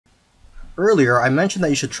Earlier, I mentioned that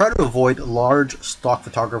you should try to avoid large stock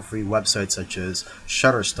photography websites such as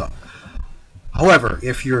Shutterstock. However,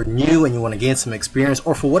 if you're new and you want to gain some experience,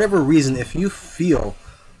 or for whatever reason, if you feel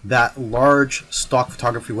that large stock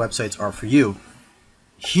photography websites are for you,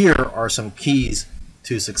 here are some keys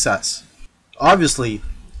to success. Obviously,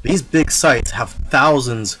 these big sites have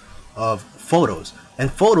thousands of photos, and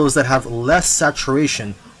photos that have less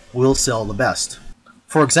saturation will sell the best.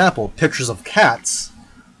 For example, pictures of cats,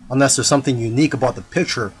 unless there's something unique about the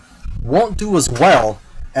picture, won't do as well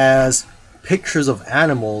as pictures of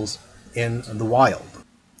animals in the wild.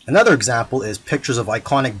 Another example is pictures of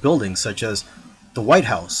iconic buildings such as the White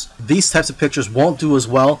House. These types of pictures won't do as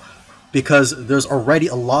well because there's already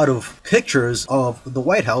a lot of pictures of the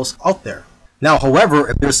White House out there. Now, however,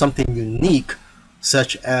 if there's something unique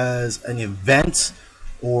such as an event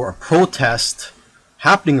or a protest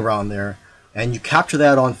happening around there, and you capture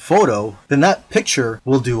that on photo, then that picture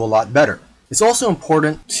will do a lot better. It's also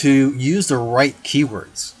important to use the right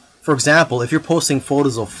keywords. For example, if you're posting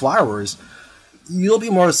photos of flowers, you'll be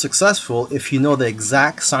more successful if you know the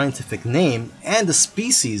exact scientific name and the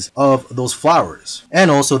species of those flowers,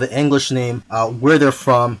 and also the English name, where they're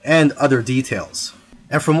from, and other details.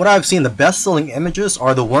 And from what I've seen, the best-selling images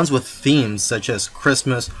are the ones with themes such as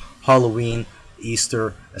Christmas, Halloween,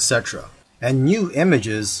 Easter, etc. And new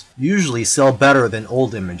images usually sell better than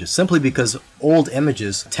old images, simply because old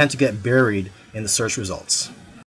images tend to get buried in the search results.